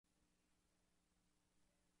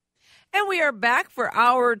And we are back for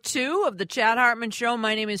hour 2 of the Chad Hartman Show.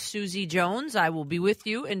 My name is Susie Jones. I will be with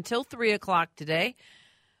you until 3 o'clock today.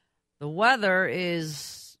 The weather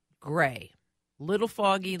is gray, little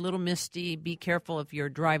foggy, little misty. Be careful if you're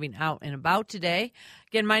driving out and about today.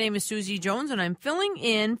 Again, my name is Susie Jones, and I'm filling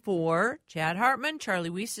in for Chad Hartman. Charlie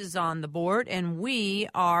Weiss is on the board, and we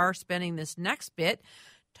are spending this next bit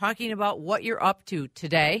talking about what you're up to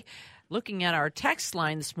today. Looking at our text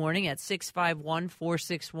line this morning at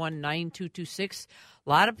 651-461-9226. A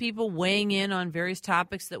lot of people weighing in on various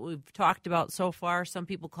topics that we've talked about so far. Some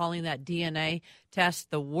people calling that DNA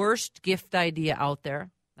test the worst gift idea out there.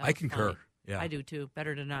 I concur. Funny. Yeah, I do too.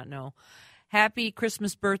 Better to not know. Happy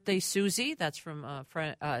Christmas birthday, Susie. That's from a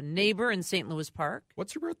neighbor in St. Louis Park.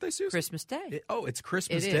 What's your birthday, Susie? Christmas Day. It's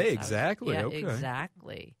Christmas It Day. is. Exactly. Yeah, okay.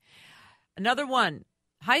 Exactly. Another one.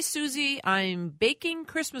 Hi, Susie. I'm baking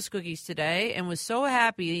Christmas cookies today and was so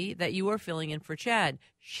happy that you are filling in for Chad.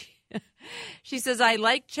 She says, I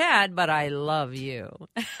like Chad, but I love you.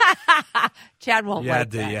 Chad won't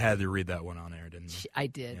like that. You had to read that one on air, didn't you? I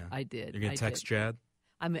did. Yeah. I did. You're going to text Chad?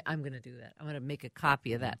 I'm going to do that. I'm going to make a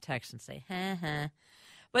copy of that text and say, ha.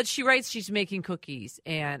 But she writes she's making cookies,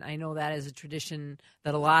 and I know that is a tradition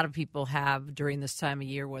that a lot of people have during this time of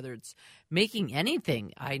year, whether it's making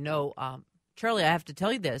anything. I know, Charlie, I have to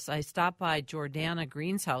tell you this. I stopped by Jordana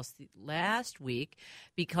Green's house last week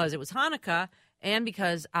because it was Hanukkah and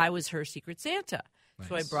because I was her Secret Santa. Nice.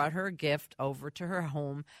 So I brought her a gift over to her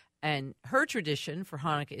home, and her tradition for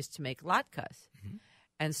Hanukkah is to make latkes. Mm-hmm.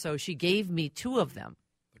 And so she gave me 2 of them.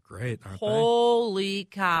 They're great, aren't Holy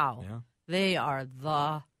cow. Yeah. They are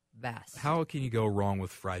the best. How can you go wrong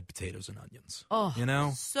with fried potatoes and onions? Oh, you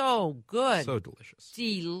know? So good. So delicious.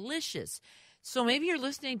 Delicious. So maybe you're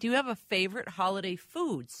listening. Do you have a favorite holiday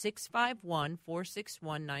food?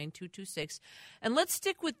 651-461-9226. And let's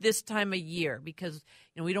stick with this time of year because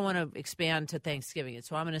we don't want to expand to Thanksgiving.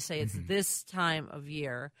 So I'm going to say it's this time of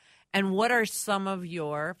year. And what are some of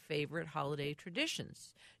your favorite holiday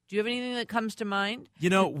traditions? Do you have anything that comes to mind?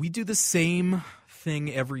 We do the same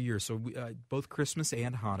thing every year. So we, both Christmas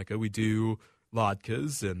and Hanukkah, we do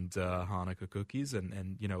latkes and Hanukkah cookies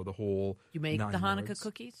and the whole You make the Hanukkah yards.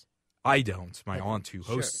 Cookies? I don't. My aunt who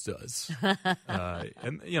hosts does.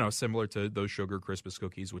 And, similar to those sugar Christmas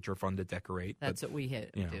cookies, which are fun to decorate. That's what we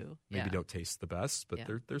do. Maybe don't taste the best, but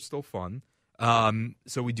they're still fun.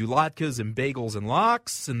 So we do latkes and bagels and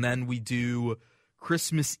lox, and then we do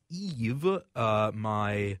Christmas Eve.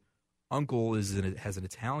 My uncle has an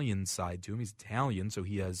Italian side to him. He's Italian, so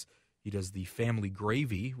he does the family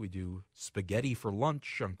gravy. We do spaghetti for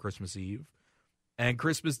lunch on Christmas Eve. And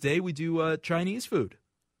Christmas Day, we do Chinese food.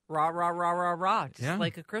 Rah, rah, rah, rah, rah, just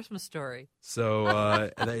like a Christmas story.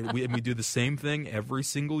 So we do the same thing every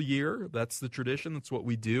single year. That's the tradition. That's what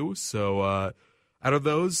we do. So out of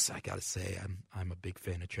those, I got to say I'm a big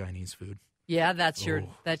fan of Chinese food. Yeah, that's your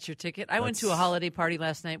ticket. I went to a holiday party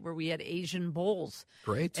last night where we had Asian bowls.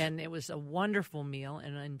 Great. And it was a wonderful meal,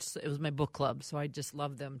 and it was my book club, so I just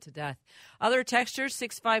love them to death. Other textures,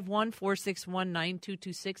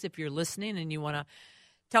 651-461-9226 if you're listening and you want to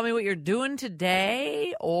tell me what you're doing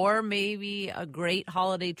today or maybe a great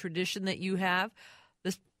holiday tradition that you have.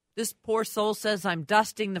 This poor soul says, I'm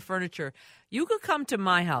dusting the furniture. You could come to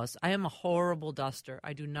my house. I am a horrible duster.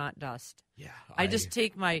 I do not dust. Yeah. I just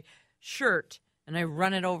take my shirt and I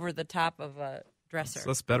run it over the top of a dresser.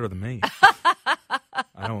 That's better than me.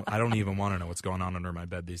 I don't even want to know what's going on under my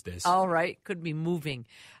bed these days. All right. Could be moving.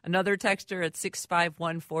 Another texter at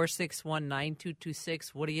 651-461-9226.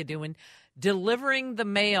 What are you doing? Delivering the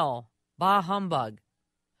mail. Bah humbug.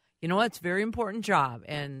 You know what? It's a very important job,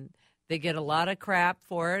 and they get a lot of crap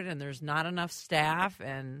for it, and there's not enough staff,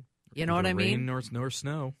 and you know what I mean? Rain nor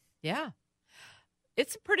snow. Yeah.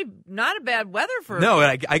 It's not a bad weather for... No,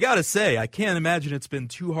 I got to say, I can't imagine it's been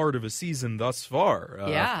too hard of a season thus far.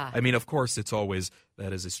 Yeah. I mean, of course, that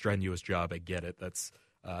is a strenuous job. I get it. That's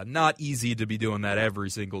not easy to be doing that every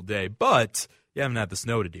single day, but you haven't had the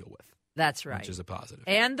snow to deal with. That's right. Which is a positive.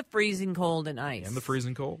 And the freezing cold and ice.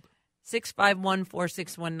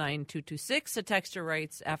 651-461-9226. A texter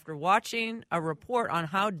writes, after watching a report on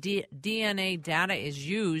how DNA data is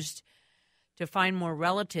used to find more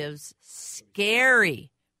relatives,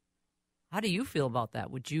 scary. How do you feel about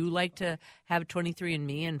that? Would you like to have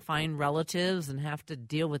 23andMe and find relatives and have to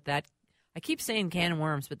deal with that? I keep saying can of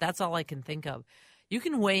worms, but that's all I can think of. You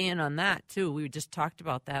can weigh in on that, too. We just talked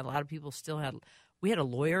about that. A lot of people we had a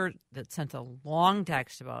lawyer that sent a long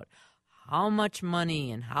text about how much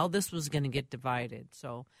money and how this was going to get divided.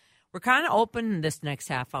 So we're kind of open this next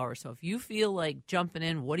half hour. So if you feel like jumping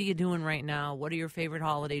in, what are you doing right now? What are your favorite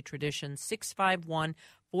holiday traditions?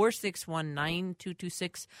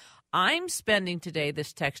 651-461-9226. I'm spending today,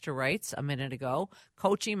 this texter writes a minute ago,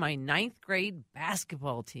 coaching my 9th grade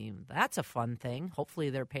basketball team. That's a fun thing. Hopefully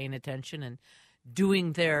they're paying attention and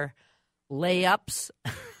doing their layups.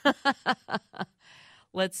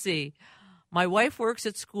 Let's see. My wife works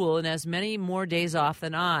at school and has many more days off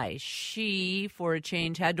than I. She, for a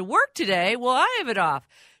change, had to work today. Well, I have it off.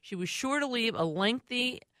 She was sure to leave a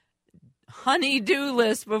lengthy honey-do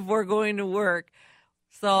list before going to work.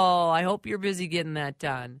 So I hope you're busy getting that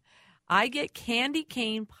done. I get candy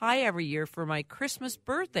cane pie every year for my Christmas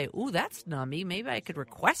birthday. Ooh, that's nummy. Maybe I could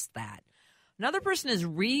request that. Another person is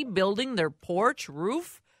rebuilding their porch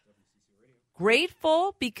roof.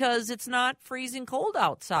 Grateful because it's not freezing cold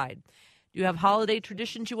outside. Do you have holiday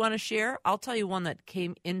traditions you want to share? I'll tell you one that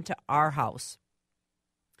came into our house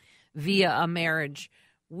via a marriage.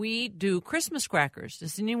 We do Christmas crackers.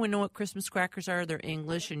 Does anyone know what Christmas crackers are? They're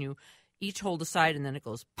English, and you each hold a side, and then it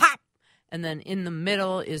goes pop. And then in the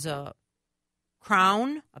middle is a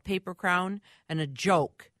crown, a paper crown, and a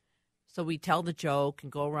joke. So we tell the joke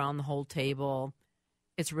and go around the whole table.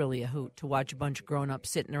 It's really a hoot to watch a bunch of grown-ups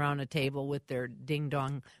sitting around a table with their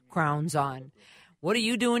ding-dong crowns on. What are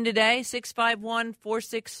you doing today?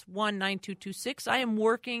 651-461-9226. I am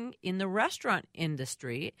working in the restaurant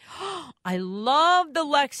industry. I love the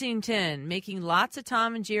Lexington, making lots of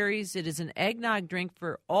Tom and Jerry's. It is an eggnog drink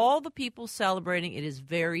for all the people celebrating. It is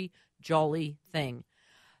very jolly thing.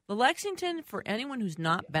 The Lexington, for anyone who's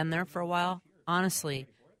not been there for a while, honestly,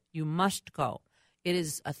 you must go. It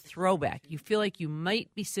is a throwback. You feel like you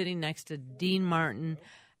might be sitting next to Dean Martin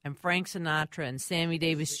and Frank Sinatra and Sammy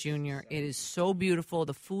Davis Jr. It is so beautiful.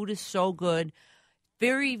 The food is so good.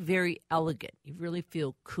 Very, very elegant. You really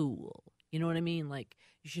feel cool. You know what I mean? Like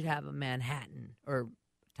you should have a Manhattan or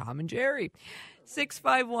Tom and Jerry.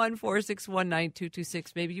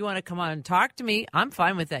 651-461-9226. Maybe you want to come on and talk to me. I'm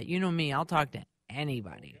fine with that. You know me. I'll talk to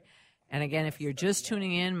anybody. And again, if you're just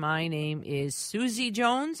tuning in, my name is Susie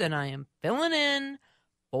Jones, and I am filling in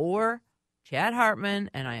for Chad Hartman,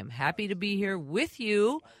 and I am happy to be here with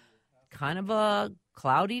you. Kind of a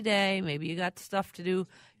cloudy day. Maybe you got stuff to do.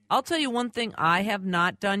 I'll tell you one thing I have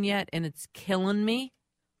not done yet, and it's killing me.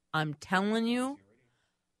 I'm telling you,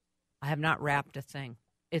 I have not wrapped a thing.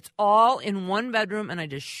 It's all in one bedroom, and I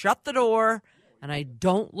just shut the door, and I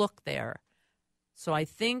don't look there. So I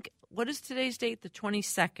think, what is today's date? The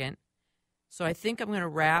 22nd. So I think I'm going to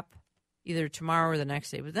wrap either tomorrow or the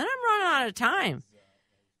next day. But then I'm running out of time.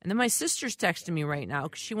 And then my sister's texting me right now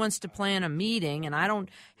because she wants to plan a meeting, and I don't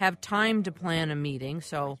have time to plan a meeting.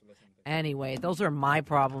 So anyway, those are my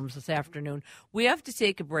problems this afternoon. We have to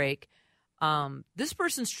take a break. This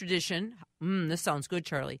person's tradition, this sounds good,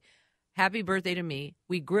 Charlie. Happy birthday to me.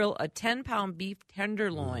 We grill a 10-pound beef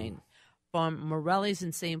tenderloin from Morelli's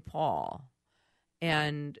in St. Paul.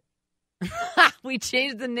 And we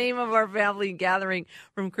changed the name of our family gathering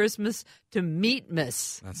from Christmas to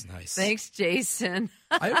Meatmas. That's nice. Thanks, Jason.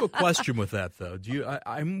 I have a question with that, though.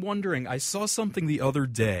 I'm wondering, I saw something the other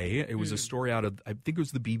day. It was a story out of, I think it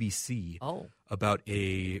was the BBC, about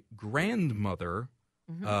a grandmother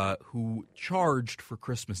who charged for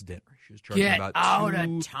Christmas dinner. She was charging about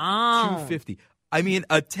 $2.50. I mean,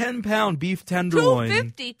 a 10-pound beef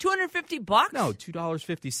tenderloin. $250? No,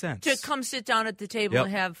 $2.50. To come sit down at the table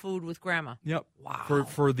and have food with Grandma. Yep. Wow.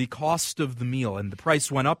 For the cost of the meal, and the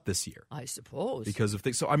price went up this year. I suppose. Because of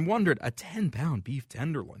things. So I'm wondering, a 10-pound beef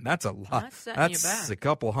tenderloin, that's a lot. That's a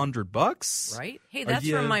couple $100. Right? Hey, that's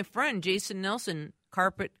from my friend, Jason Nelson,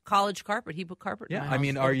 college carpet. He put carpet in my house. I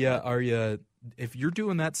mean, are you if you're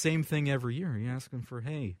doing that same thing every year, are you asking for,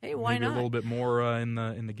 hey, why maybe not? A little bit more in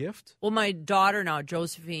the gift? Well, my daughter now,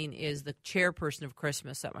 Josephine, is the chairperson of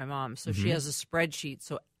Christmas at my mom's, so she has a spreadsheet.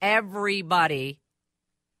 So everybody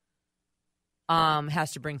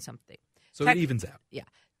has to bring something. So it evens out. Yeah.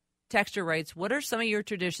 Texter writes, what are some of your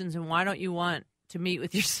traditions, and why don't you want to meet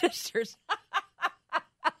with your sisters?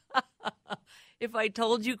 If I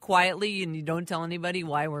told you quietly and you don't tell anybody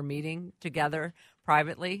why we're meeting together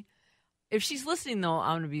privately, if she's listening, though,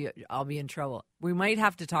 I'll be in trouble. We might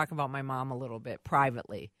have to talk about my mom a little bit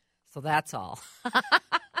privately. So that's all.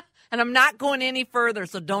 And I'm not going any further,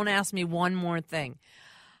 so don't ask me one more thing.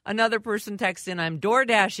 Another person texts in, I'm door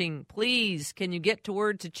dashing. Please, can you get to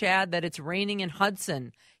word to Chad that it's raining in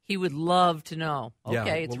Hudson? He would love to know.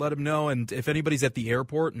 Okay, we'll let him know. And if anybody's at the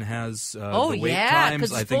airport and has the wait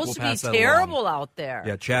times, I think we'll pass that along. It's supposed to be terrible out there.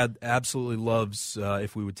 Yeah, Chad absolutely loves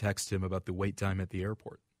if we would text him about the wait time at the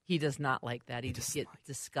airport. He does not like that. He just gets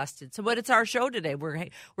disgusted. So, but it's our show today. We're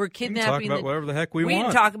kidnapping. We can talk about whatever the heck we want. We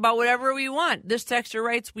can talk about whatever we want. This texter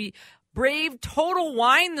writes, we braved Total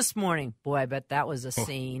Wine this morning. Boy, I bet that was a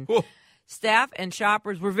scene. Staff and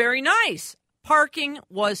shoppers were very nice. Parking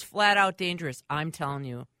was flat out dangerous. I'm telling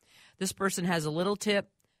you. This person has a little tip.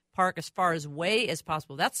 Park as far away as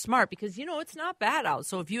possible. That's smart because, it's not bad out.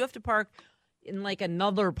 So if you have to park in like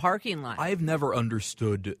another parking lot. I've never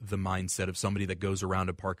understood the mindset of somebody that goes around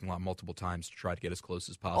a parking lot multiple times to try to get as close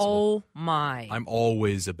as possible. Oh, my. I'm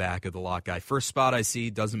always a back of the lot guy. First spot I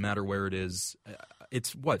see, doesn't matter where it is.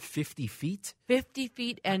 It's, 50 feet? 50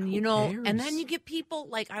 feet. And, Who cares? and then you get people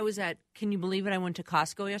like can you believe it? I went to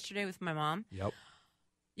Costco yesterday with my mom. Yep.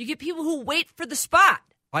 You get people who wait for the spot.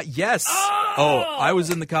 Yes. Oh, I was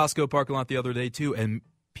in the Costco parking lot the other day, too. And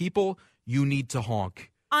people, you need to honk.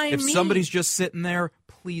 If somebody's just sitting there,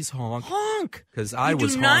 please honk. Honk. Because I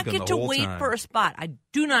was honking the whole time. You do not get to wait for a spot. I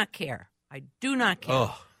do not care. I do not care.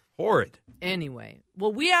 Ugh, horrid. Anyway,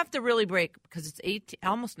 well, we have to really break because it's 18,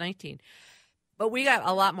 almost 19. But we got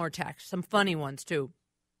a lot more texts, some funny ones, too.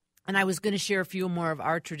 And I was going to share a few more of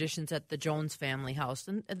our traditions at the Jones family house.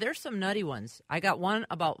 And there's some nutty ones. I got one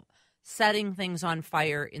about setting things on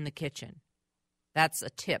fire in the kitchen. That's a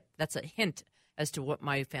tip. That's a hint as to what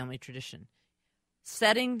my family tradition.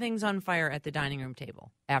 Setting things on fire at the dining room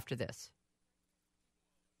table after this.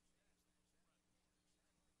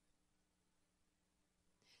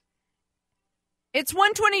 It's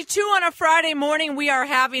 1:22 on a Friday morning. We are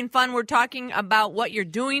having fun. We're talking about what you're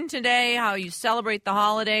doing today, how you celebrate the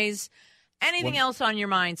holidays. Anything else on your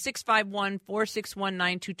mind?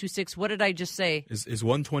 651-461-9226. What did I just say? Is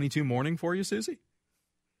 1:22 morning for you, Susie?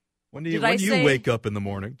 When do you wake up in the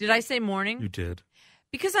morning? Did I say morning? You did.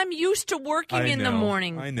 Because I'm used to working in the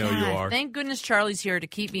morning. I know you are. Thank goodness Charlie's here to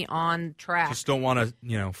keep me on track. Just don't want to,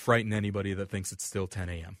 frighten anybody that thinks it's still 10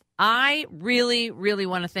 a.m. I really, really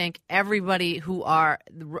want to thank everybody who are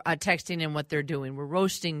texting in what they're doing. We're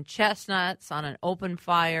roasting chestnuts on an open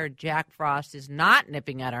fire. Jack Frost is not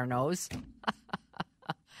nipping at our nose.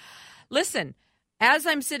 Listen, as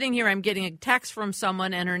I'm sitting here, I'm getting a text from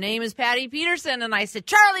someone, and her name is Patty Peterson. And I said,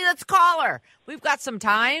 Charlie, let's call her. We've got some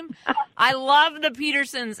time. I love the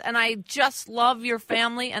Petersons, and I just love your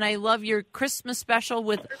family, and I love your Christmas special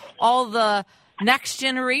with all the next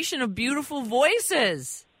generation of beautiful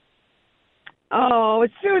voices. Oh,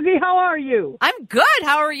 Susie, how are you? I'm good.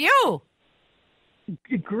 How are you?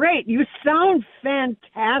 Great. You sound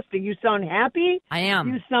fantastic. You sound happy. I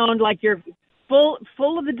am. You sound like you're full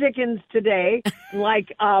of the dickens today. I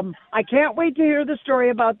can't wait to hear the story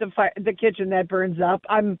about the kitchen that burns up.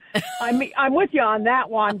 I'm with you on that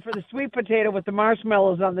one for the sweet potato with the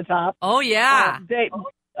marshmallows on the top. Oh yeah. Yeah.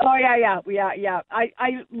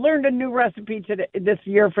 I learned a new recipe this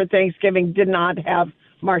year for Thanksgiving. Did not have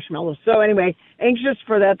marshmallows. So anyway, anxious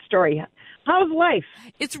for that story. How's life?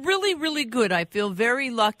 It's really, really good. I feel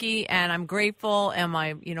very lucky, and I'm grateful. And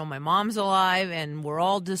my mom's alive, and we're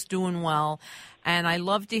all just doing well. And I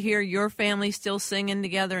love to hear your family still singing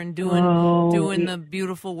together and doing the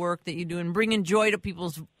beautiful work that you do and bringing joy to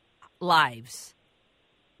people's lives.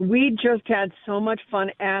 We just had so much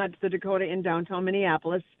fun at the Dakota in downtown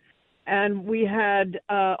Minneapolis. And we had,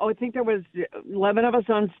 I think there was 11 of us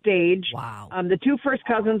on stage. Wow. The two first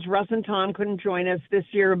cousins, Russ and Tom, couldn't join us this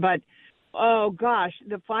year, but, oh, gosh,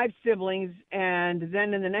 the 5 siblings. And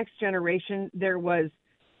then in the next generation, there was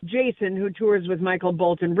Jason, who tours with Michael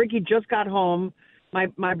Bolton. Ricky just got home,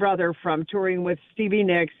 my brother, from touring with Stevie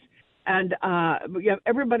Nicks. And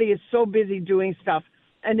everybody is so busy doing stuff.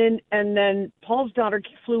 And then Paul's daughter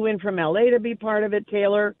flew in from L.A. to be part of it,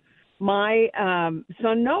 Taylor. My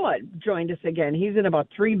son Noah joined us again. He's in about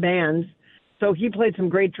 3 bands, so he played some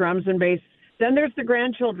great drums and bass. Then there's the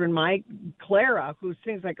grandchildren, Clara, who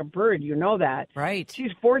sings like a bird. You know that. Right. She's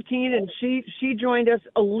 14, and she joined us.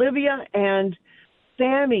 Olivia and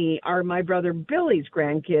Sammy are my brother Billy's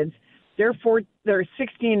grandkids. They're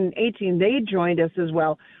 16 and 18. They joined us as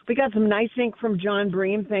well. We got some nice ink from John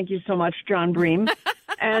Bream. Thank you so much, John Bream.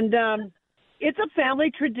 And it's a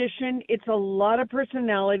family tradition. It's a lot of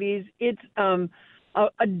personalities. It's a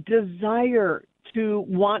desire to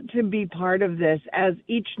want to be part of this as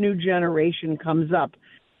each new generation comes up.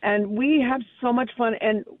 And we have so much fun.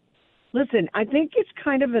 And listen, I think it's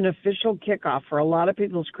kind of an official kickoff for a lot of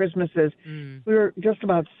people's Christmases. We were just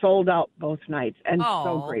about sold out both nights, and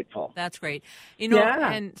so grateful. That's great.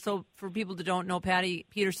 And so for people that don't know, Patty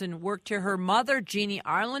Peterson worked here. Her mother, Jeannie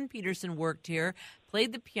Arlen Peterson, worked here,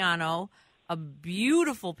 played the piano, a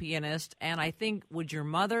beautiful pianist, and I think, would your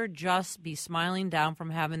mother just be smiling down from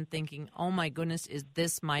heaven thinking, oh my goodness, is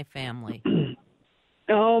this my family?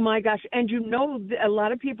 Oh, my gosh. And a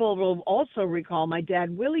lot of people will also recall my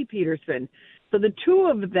dad, Willie Peterson. So the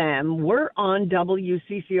two of them were on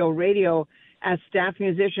WCCO radio as staff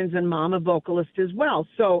musicians and mama vocalist as well.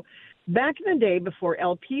 So back in the day before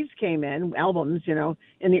LPs came in, albums,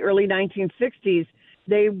 in the early 1960s,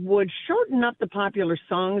 they would shorten up the popular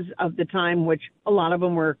songs of the time, which a lot of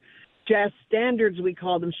them were jazz standards, we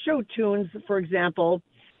call them, show tunes, for example,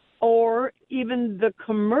 or even the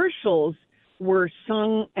commercials were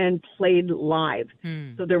sung and played live.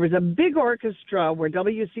 So there was a big orchestra where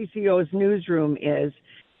WCCO's newsroom is,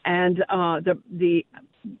 and the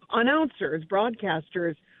announcers,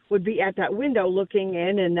 broadcasters, would be at that window looking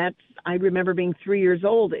in, and I remember being 3 years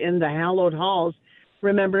old in the hallowed halls,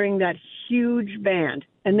 remembering that huge band.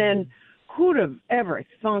 And then who'd have ever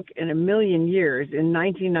thunk in a million years in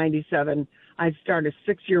 1997 I'd start a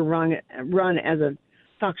 6-year run as a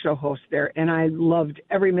talk show host there, and I loved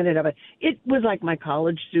every minute of it. It was like my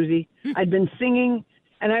college, Susie. I'd been singing,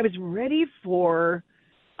 and I was ready for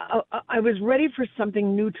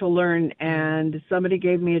something new to learn, and somebody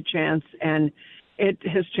gave me a chance, and it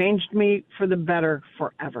has changed me for the better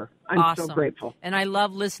forever. I'm awesome. So grateful. And I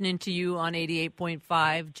love listening to you on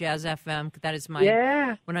 88.5 Jazz FM. That is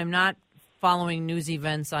my when I'm not following news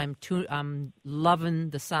events, I'm loving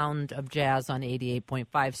the sound of jazz on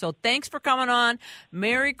 88.5. So thanks for coming on.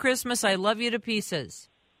 Merry Christmas. I love you to pieces.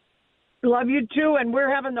 Love you too. And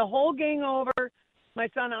we're having the whole gang over. My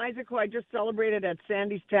son Isaac, who I just celebrated at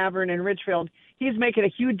Sandy's Tavern in Richfield, he's making a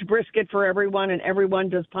huge brisket for everyone, and everyone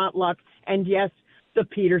does potluck. And yes, the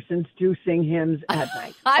Petersons do sing hymns at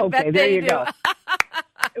night. I bet there they you do. go.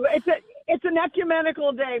 It's an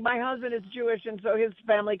ecumenical day. My husband is Jewish, and so his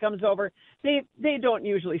family comes over. They don't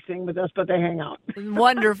usually sing with us, but they hang out.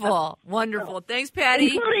 Wonderful. Thanks,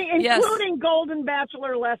 Patty. Including Golden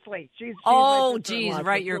Bachelor Leslie. She's geez,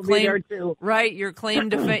 right. Your claim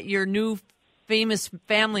to your new famous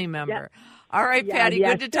family member. Yep. All right, Patty.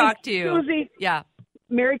 Yes. Good to talk to you. Susie. Yeah.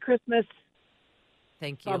 Merry Christmas.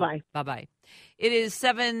 Thank you. Bye-bye. Bye-bye. It is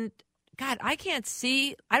 7. God, I can't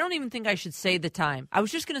see. I don't even think I should say the time. I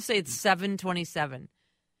was just going to say it's 7:27.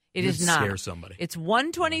 It is not. Scare somebody. It's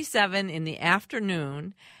 1:27 in the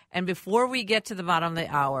afternoon. And before we get to the bottom of the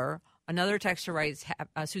hour, another texter writes,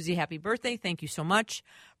 Susie, happy birthday. Thank you so much.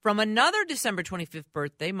 From another December 25th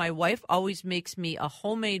birthday, my wife always makes me a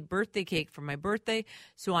homemade birthday cake for my birthday,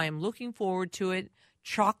 so I am looking forward to it.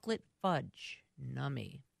 Chocolate fudge.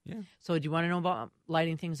 Nummy. Yeah. So do you want to know about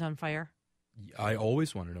lighting things on fire? I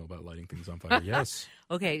always want to know about lighting things on fire. Yes.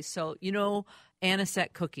 Okay, so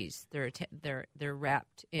anisette cookies. They're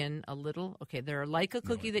wrapped in a little. Okay, they're like a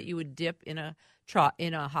cookie that you would dip in a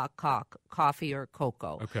hot coffee or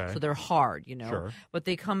cocoa. Okay. So they're hard, Sure. But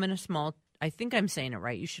they come in a small. I think I'm saying it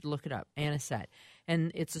right. You should look it up. Anisette,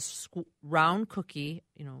 and it's a round cookie,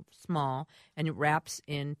 small, and it wraps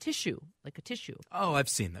in tissue, like a tissue. Oh, I've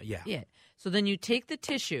seen that. Yeah. Yeah. So then you take the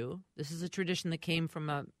tissue. This is a tradition that came from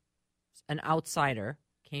an outsider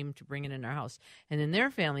came to bring it in our house. And in their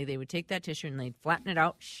family, they would take that tissue and they'd flatten it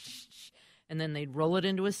out, and then they'd roll it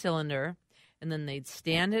into a cylinder, and then they'd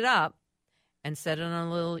stand it up and set it on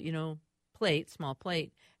a little, small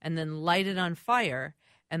plate, and then light it on fire,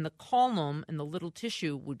 and the column and the little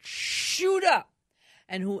tissue would shoot up.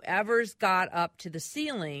 And whoever's got up to the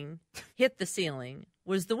ceiling, hit the ceiling,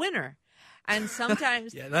 was the winner. And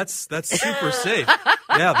sometimes... Yeah, that's super safe.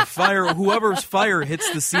 Yeah, the fire, whoever's fire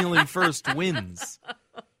hits the ceiling first wins.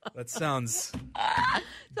 That sounds great.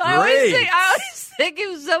 I always think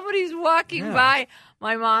if somebody's walking by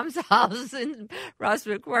my mom's house in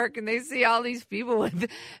Prospect Park and they see all these people with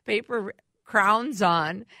paper crowns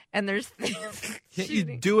on, and there's can't you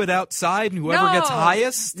do it outside and whoever gets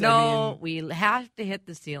highest? No, we have to hit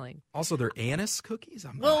the ceiling. Also, they're anise cookies.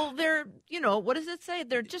 They're what does it say?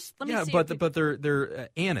 They're just let me see. But they're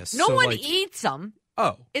anise. No one eats them.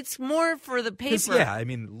 Oh, it's more for the paper. Yeah,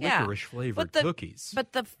 licorice flavored cookies.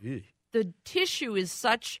 But the tissue is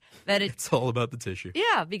such that it's all about the tissue.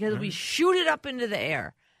 Yeah, because we shoot it up into the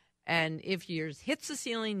air. And if yours hits the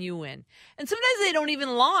ceiling, you win. And sometimes they don't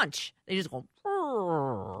even launch. They just go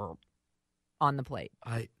on the plate.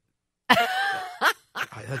 That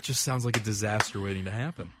just sounds like a disaster waiting to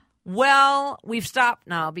happen. Well, we've stopped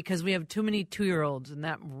now because we have too many 2-year-olds, and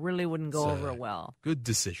that really wouldn't go over well. Good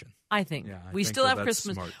decision. I think. Yeah, we still have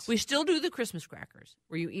Christmas. Smart. We still do the Christmas crackers,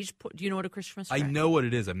 where you each put. Do you know what a Christmas cracker is? I know what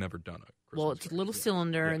it is. I've never done it. Well, it's a little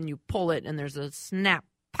cylinder, and you pull it, and there's a snap,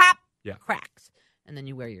 pop, cracks. And then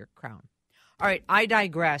you wear your crown. All right, I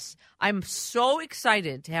digress. I'm so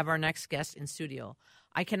excited to have our next guest in studio.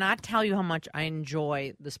 I cannot tell you how much I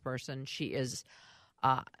enjoy this person. She is,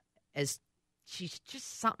 she's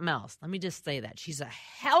just something else. Let me just say that. She's a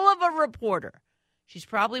hell of a reporter. She's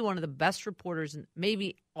probably one of the best reporters in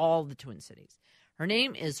maybe all the Twin Cities. Her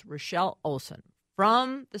name is Rochelle Olson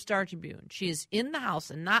from the Star Tribune. She is in the house,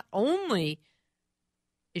 and not only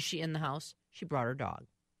Is she in the house? She brought her dog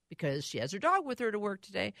because she has her dog with her to work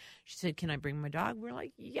today. She said, can I bring my dog? We're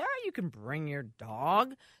like, yeah, you can bring your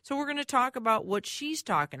dog. So we're going to talk about what she's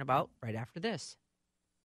talking about right after this.